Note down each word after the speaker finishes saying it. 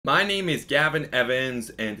My name is Gavin Evans,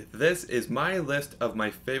 and this is my list of my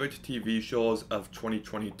favorite TV shows of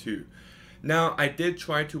 2022. Now, I did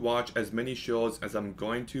try to watch as many shows as I'm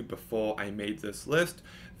going to before I made this list.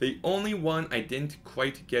 The only one I didn't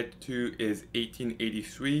quite get to is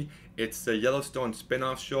 1883. It's the Yellowstone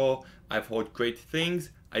spin-off show. I've heard great things.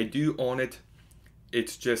 I do own it.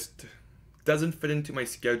 It's just doesn't fit into my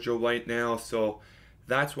schedule right now, so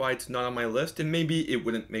that's why it's not on my list, and maybe it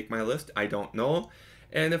wouldn't make my list, I don't know.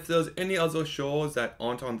 And if there's any other shows that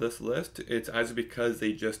aren't on this list, it's either because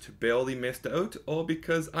they just barely missed out or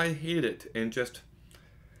because I hate it. And just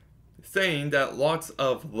saying that lots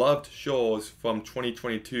of loved shows from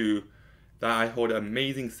 2022 that I heard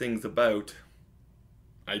amazing things about,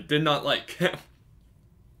 I did not like.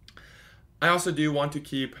 I also do want to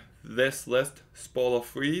keep this list spoiler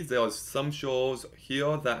free. There's some shows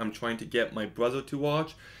here that I'm trying to get my brother to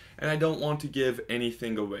watch, and I don't want to give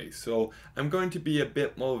anything away. So I'm going to be a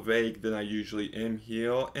bit more vague than I usually am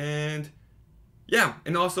here. And yeah,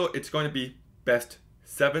 and also it's going to be best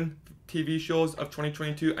 7 TV shows of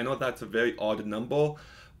 2022. I know that's a very odd number,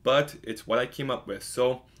 but it's what I came up with.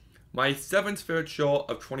 So my 7th favorite show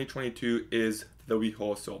of 2022 is The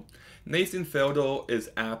Rehearsal. Nathan Fielder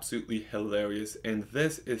is absolutely hilarious, and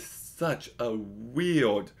this is such a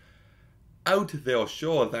weird, out there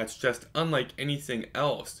show that's just unlike anything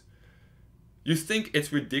else. You think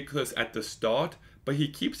it's ridiculous at the start, but he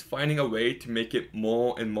keeps finding a way to make it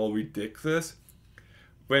more and more ridiculous.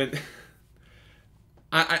 When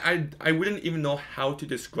I wouldn't even know how to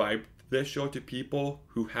describe this show to people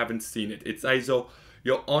who haven't seen it. It's either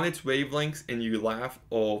you're on its wavelengths and you laugh,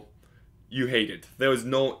 or you hate it. There is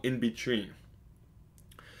no in between.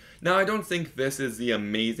 Now, I don't think this is the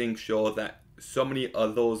amazing show that so many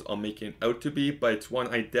others are making it out to be, but it's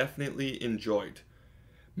one I definitely enjoyed.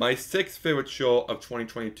 My 6th favorite show of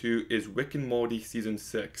 2022 is Rick and Morty Season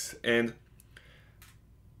 6, and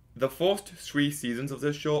the first 3 seasons of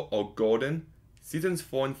this show are golden. Seasons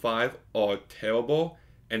 4 and 5 are terrible,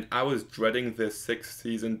 and I was dreading this 6th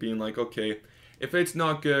season, being like, okay, if it's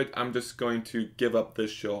not good, I'm just going to give up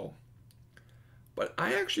this show. But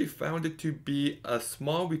I actually found it to be a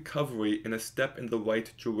small recovery and a step in the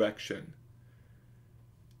right direction.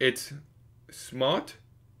 It's smart,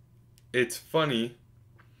 it's funny,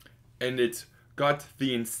 and it's got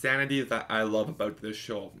the insanity that I love about this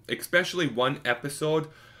show. Especially one episode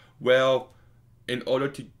where, in order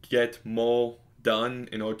to get more done,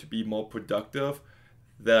 in order to be more productive,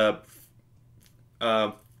 the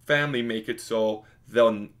family make it so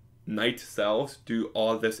they'll night selves do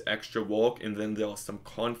all this extra work, and then there's some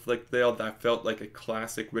conflict there that felt like a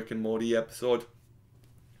classic Rick and Morty episode.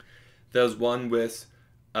 There's one with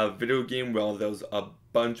a video game where there's a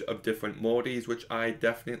bunch of different Mortys, which I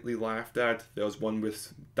definitely laughed at. There's one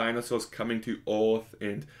with dinosaurs coming to Earth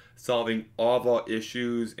and solving all of our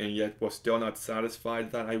issues, and yet we're still not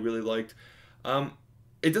satisfied, that I really liked.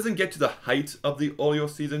 It doesn't get to the heights of the earlier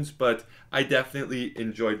seasons, but I definitely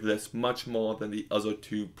enjoyed this much more than the other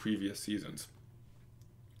 2 previous seasons.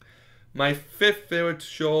 My 5th favorite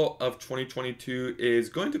show of 2022 is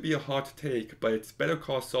going to be a hot take, but it's Better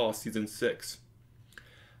Call Saul Season 6.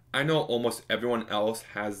 I know almost everyone else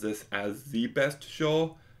has this as the best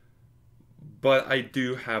show, but I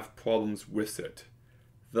do have problems with it.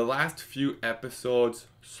 The last few episodes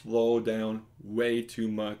slow down way too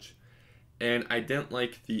much, and I didn't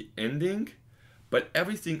like the ending, but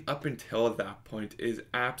everything up until that point is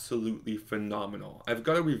absolutely phenomenal. I've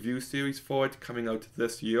got a review series for it coming out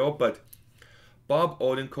this year, but Bob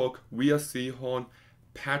Odenkirk, Rhea Seehorn,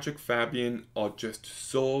 Patrick Fabian are just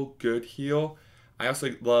so good here. I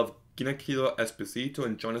also love Giancarlo Esposito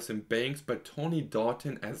and Jonathan Banks, but Tony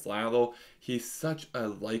Dalton as Lalo, he's such a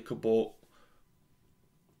likable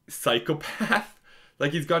psychopath.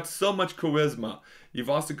 Like, he's got so much charisma.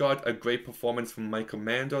 You've also got a great performance from Michael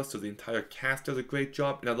Mando, so the entire cast does a great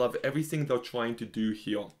job, and I love everything they're trying to do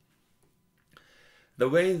here. The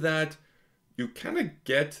way that you kind of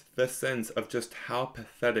get the sense of just how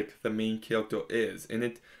pathetic the main character is, and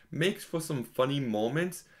it makes for some funny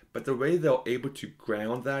moments, but the way they're able to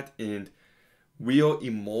ground that in real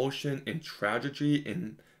emotion and tragedy,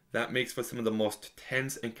 and that makes for some of the most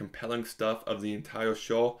tense and compelling stuff of the entire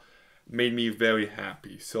show, made me very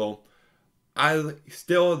happy. So I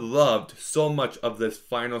still loved so much of this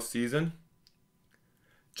final season.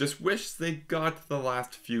 Just wish they got the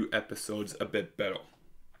last few episodes a bit better.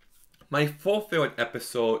 My 4th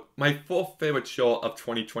favorite show of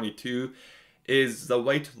 2022 is The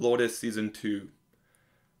White Lotus Season 2.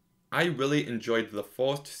 I really enjoyed the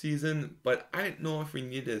first season, but I didn't know if we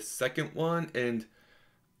needed a second one, and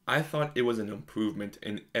I thought it was an improvement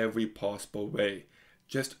in every possible way.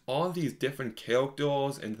 just all these different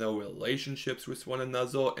characters and their relationships with one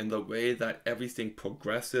another and the way that everything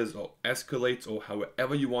progresses or escalates or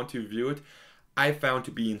however you want to view it, I found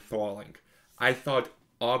to be enthralling. I thought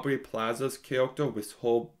Aubrey Plaza's character with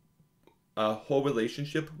her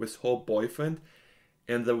relationship with her boyfriend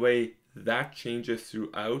and the way that changes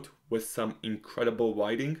throughout with some incredible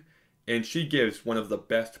writing, and she gives one of the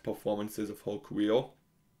best performances of her career.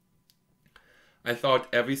 I thought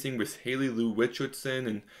everything with Haley Lou Richardson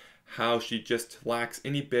and how she just lacks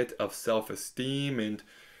any bit of self-esteem and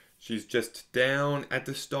she's just down at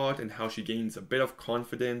the start, and how she gains a bit of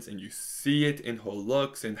confidence, and you see it in her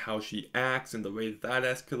looks and how she acts and the way that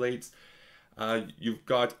escalates. You've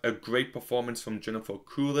got a great performance from Jennifer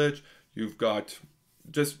Coolidge. You've got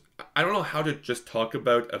just, I don't know how to just talk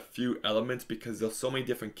about a few elements because there's so many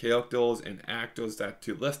different characters and actors that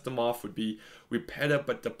to list them off would be repetitive,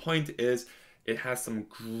 but the point is it has some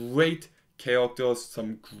great characters,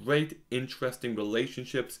 some great interesting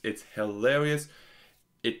relationships. It's hilarious.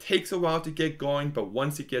 It takes a while to get going, but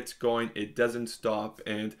once it gets going, it doesn't stop.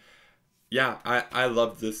 And yeah, I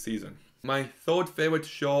love this season. My third favorite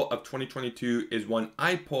show of 2022 is one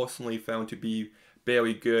I personally found to be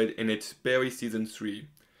very good, and it's Barry Season 3.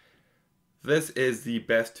 This is the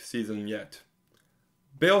best season yet.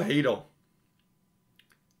 Bill Hader.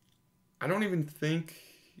 I don't even think,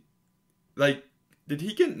 did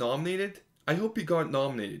he get nominated? I hope he got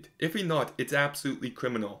nominated. If he not, it's absolutely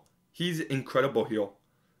criminal. He's incredible here.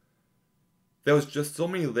 There was just so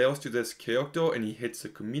many layers to this character, and he hits the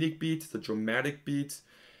comedic beats, the dramatic beats,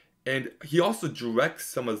 and he also directs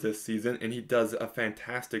some of this season, and he does a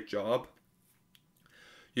fantastic job.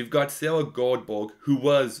 You've got Sarah Goldberg, who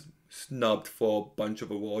was snubbed for a bunch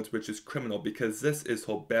of awards, which is criminal because this is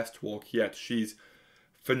her best work yet. She's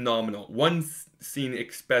phenomenal. One scene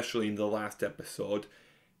especially in the last episode.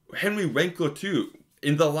 Henry Winkler too,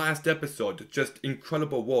 in the last episode. Just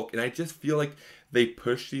incredible work. And I just feel like they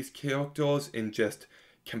push these characters in just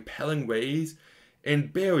compelling ways.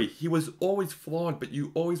 And Barry, he was always flawed, but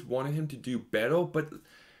you always wanted him to do better. But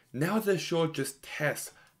now this show just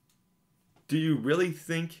tests. Do you really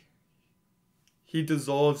think he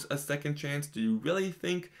deserves a second chance? Do you really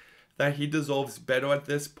think that he deserves better at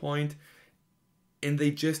this point? And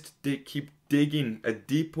they just keep digging a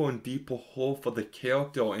deeper and deeper hole for the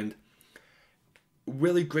character, and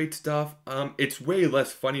really great stuff. It's way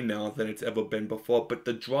less funny now than it's ever been before, but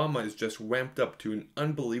the drama is just ramped up to an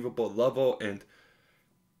unbelievable level, and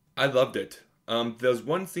I loved it. There's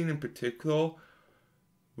one scene in particular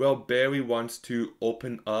where Barry wants to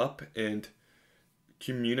open up and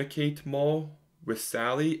communicate more with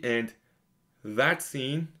Sally, and that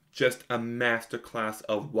scene, just a masterclass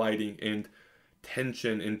of writing and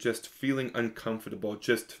tension and just feeling uncomfortable.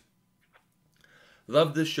 Just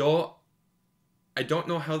love the show. I don't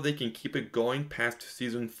know how they can keep it going past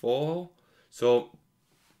season 4,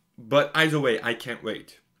 but either way, I can't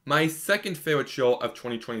wait. My second favorite show of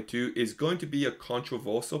 2022 is going to be a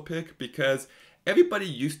controversial pick because everybody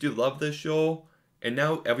used to love this show and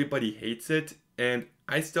now everybody hates it, and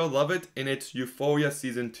I still love it, and it's Euphoria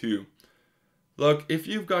Season 2. Look, if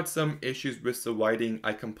you've got some issues with the writing,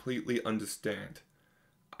 I completely understand.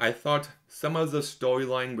 I thought some of the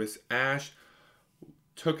storyline with Ash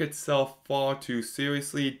took itself far too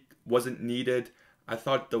seriously, wasn't needed. I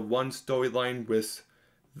thought the one storyline with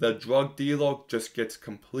the drug dealer just gets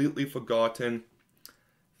completely forgotten.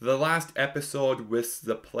 The last episode with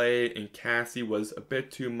the play and Cassie was a bit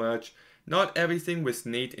too much. Not everything with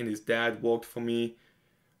Nate and his dad worked for me,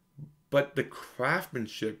 but the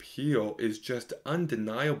craftsmanship here is just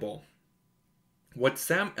undeniable. What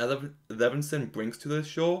Sam Levinson brings to this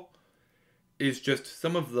show is just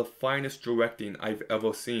some of the finest directing I've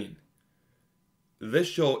ever seen. This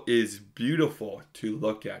show is beautiful to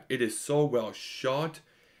look at. It is so well shot.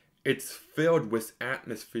 It's filled with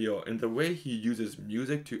atmosphere, and the way he uses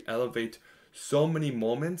music to elevate so many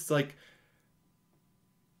moments, like,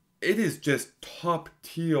 it is just top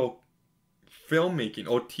tier filmmaking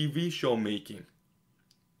or TV show making.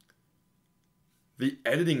 The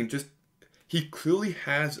editing, just, he clearly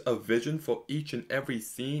has a vision for each and every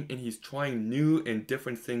scene, and he's trying new and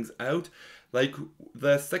different things out. Like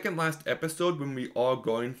the second last episode when we are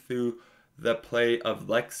going through the play of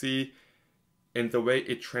Lexi and the way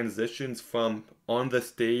it transitions from on the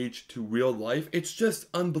stage to real life, it's just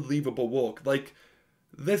unbelievable work. Like,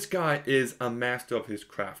 this guy is a master of his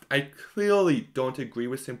craft. I clearly don't agree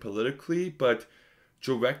with him politically, but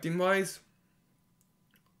directing wise,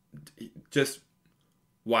 just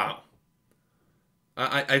wow.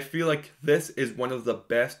 I feel like this is one of the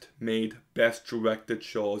best made, best directed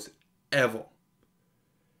shows ever.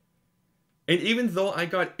 And even though I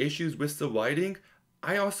got issues with the writing,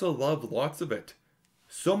 I also love lots of it.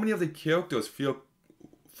 So many of the characters feel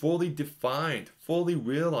fully defined, fully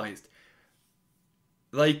realized.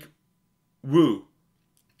 Like, Wu,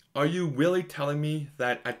 are you really telling me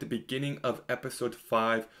that at the beginning of episode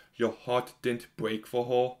 5, your heart didn't break for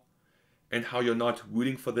her? And how you're not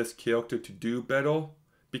rooting for this character to do better?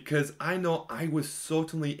 Because I know I was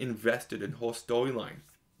certainly invested in her storyline.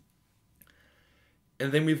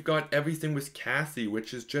 And then we've got everything with Cassie,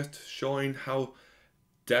 which is just showing how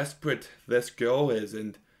desperate this girl is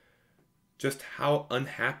and just how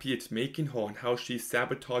unhappy it's making her and how she's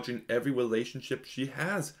sabotaging every relationship she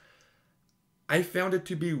has. I found it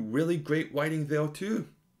to be really great writing there too.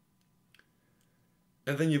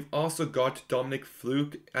 And then you've also got Dominic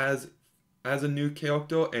Fluke as a new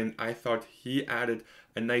character, and I thought he added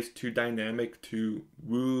a nice two dynamic to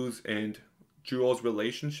Wu's and Jewel's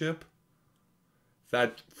relationship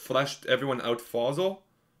that fleshed everyone out further.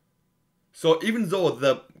 So even though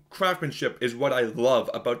the craftsmanship is what I love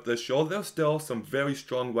about this show, there's still some very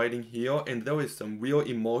strong writing here, and there is some real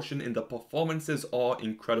emotion, and the performances are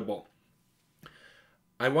incredible.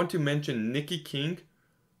 I want to mention Nikki King,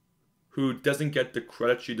 who doesn't get the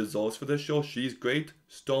credit she deserves for this show. She's great.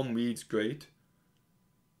 Storm Reed's great.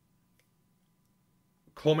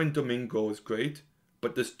 Coleman Domingo is great.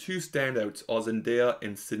 But there's two standouts, are Zendaya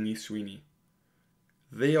and Sydney Sweeney.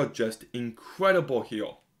 They are just incredible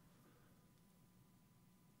here.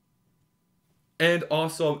 And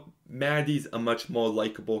also, Maddie's a much more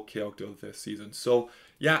likable character this season. So,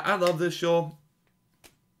 yeah, I love this show.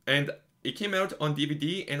 And it came out on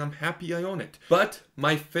DVD, and I'm happy I own it. But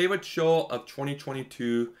my favorite show of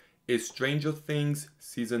 2022 is Stranger Things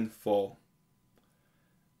Season 4.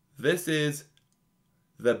 This is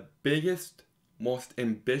the biggest, most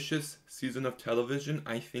ambitious season of television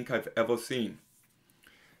I think I've ever seen.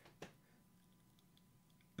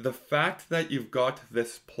 The fact that you've got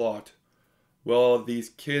this plot where these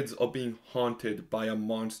kids are being haunted by a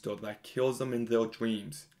monster that kills them in their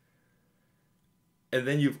dreams. And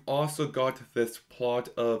then you've also got this plot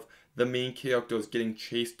of the main characters getting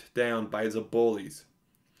chased down by the bullies.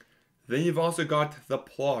 Then you've also got the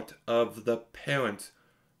plot of the parents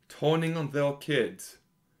turning on their kids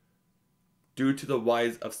due to the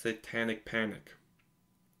rise of satanic panic.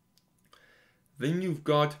 Then you've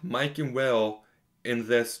got Mike and Will in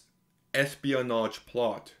this espionage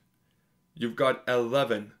plot. You've got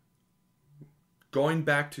Eleven going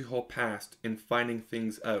back to her past and finding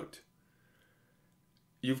things out.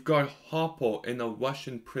 You've got Hopper in a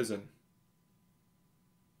Russian prison.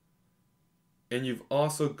 And you've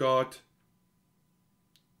also got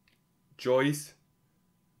Joyce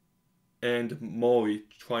and Maury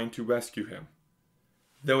trying to rescue him.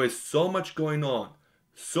 There is so much going on,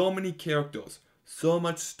 so many characters, so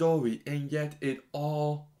much story, and yet it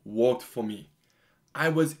all worked for me. I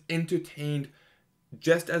was entertained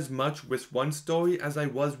just as much with one story as I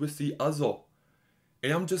was with the other.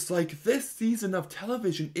 And I'm just like, this season of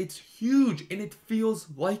television, it's huge and it feels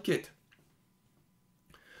like it.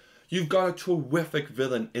 You've got a terrific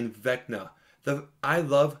villain in Vecna. I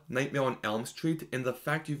love Nightmare on Elm Street, and the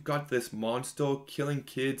fact you've got this monster killing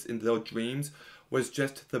kids in their dreams was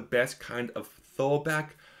just the best kind of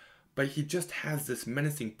throwback. But he just has this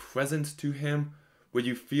menacing presence to him where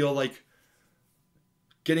you feel like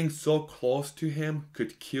getting so close to him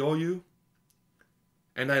could kill you.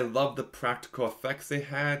 And I love the practical effects they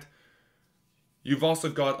had. You've also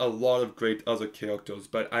got a lot of great other characters,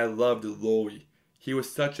 but I loved Laurie. He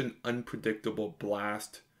was such an unpredictable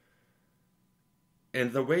blast.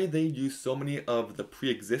 And the way they use so many of the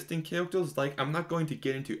pre-existing characters, like, I'm not going to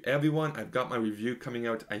get into everyone. I've got my review coming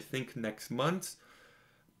out, I think, next month.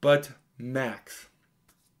 But Max.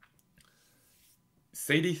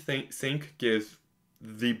 Sadie Sink gives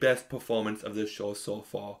the best performance of this show so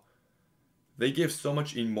far. They give so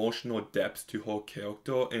much emotional depth to her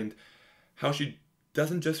character and how she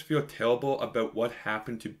doesn't just feel terrible about what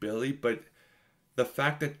happened to Billy, but the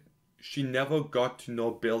fact that she never got to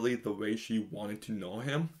know Billy the way she wanted to know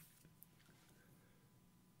him.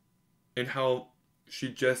 And how she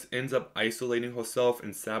just ends up isolating herself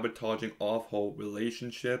and sabotaging all of her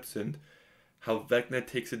relationships, and how Vecna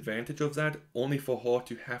takes advantage of that only for her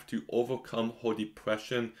to have to overcome her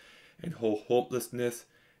depression and her hopelessness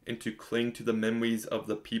and to cling to the memories of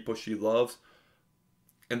the people she loves.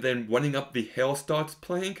 And then Running Up the Hill starts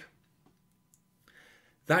playing.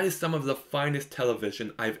 That is some of the finest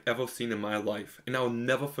television I've ever seen in my life, and I'll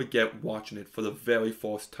never forget watching it for the very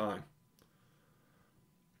first time.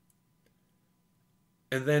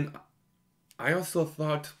 And then I also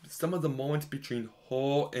thought some of the moments between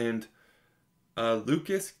her and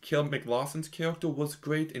Lucas, Caleb McLaughlin's character, was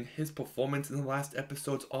great, and his performance in the last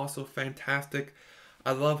episode's also fantastic.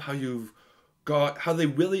 I love how they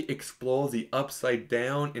really explore the upside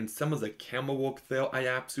down, and some of the camera work there I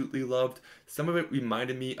absolutely loved. Some of it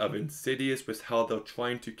reminded me of Insidious, with how they're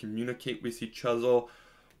trying to communicate with each other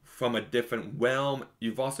from a different realm.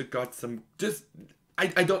 You've also got some I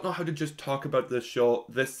don't know how to just talk about this show,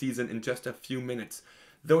 this season, in just a few minutes.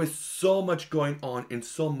 There is so much going on, and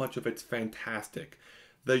so much of it's fantastic.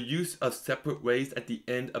 The use of separate ways at the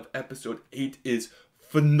end of episode 8 is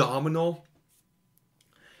phenomenal.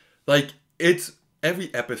 Like,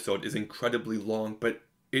 every episode is incredibly long, but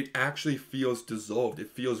it actually feels deserved.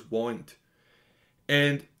 It feels warranted.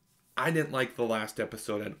 And I didn't like the last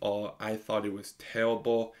episode at all. I thought it was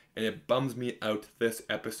terrible, and it bums me out this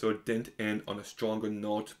episode didn't end on a stronger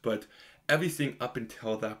note, but everything up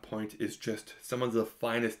until that point is just some of the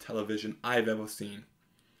finest television I've ever seen.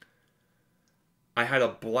 I had a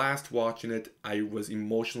blast watching it. I was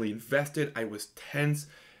emotionally invested. I was tense,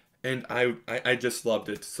 and I just loved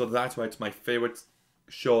it. So that's why it's my favorite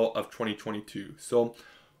show of 2022. So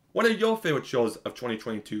what are your favorite shows of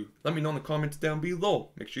 2022? Let me know in the comments down below.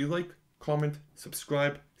 Make sure you like, comment,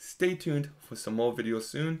 subscribe. Stay tuned for some more videos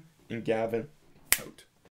soon. And Gavin, out.